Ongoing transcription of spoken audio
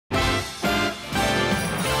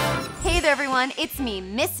everyone, it's me,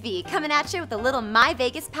 Miss V, coming at you with a little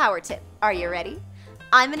myVEGAS power tip. Are you ready?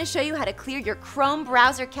 I'm going to show you how to clear your Chrome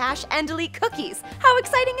browser cache and delete cookies. How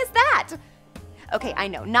exciting is that? Okay, I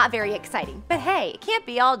know, not very exciting, but hey, it can't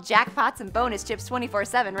be all jackpots and bonus chips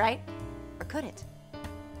 24/7, right? Or could it?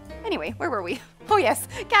 Anyway, where were we? Oh yes,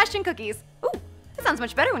 cache and cookies. Ooh, that sounds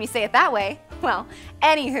much better when you say it that way. Well,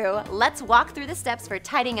 anywho, let's walk through the steps for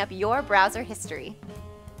tidying up your browser history.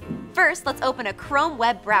 First, let's open a Chrome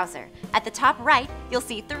web browser. At the top right, you'll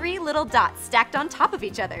see 3 little dots stacked on top of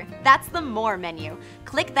each other. That's the More menu.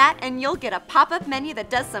 Click that and you'll get a pop-up menu that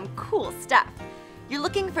does some cool stuff. You're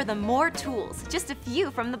looking for the More tools, just a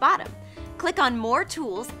few from the bottom. Click on More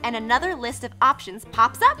Tools and another list of options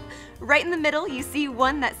pops up. Right in the middle, you see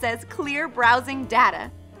one that says Clear Browsing Data.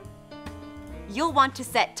 You'll want to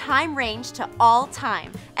set time range to all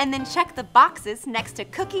time, and then check the boxes next to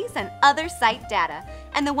cookies and other site data,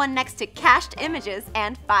 and the one next to cached images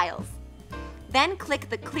and files. Then click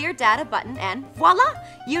the Clear Data button and voila!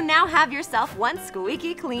 You now have yourself one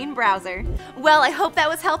squeaky clean browser. Well, I hope that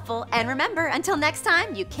was helpful, and remember, until next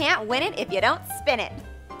time, you can't win it if you don't spin it.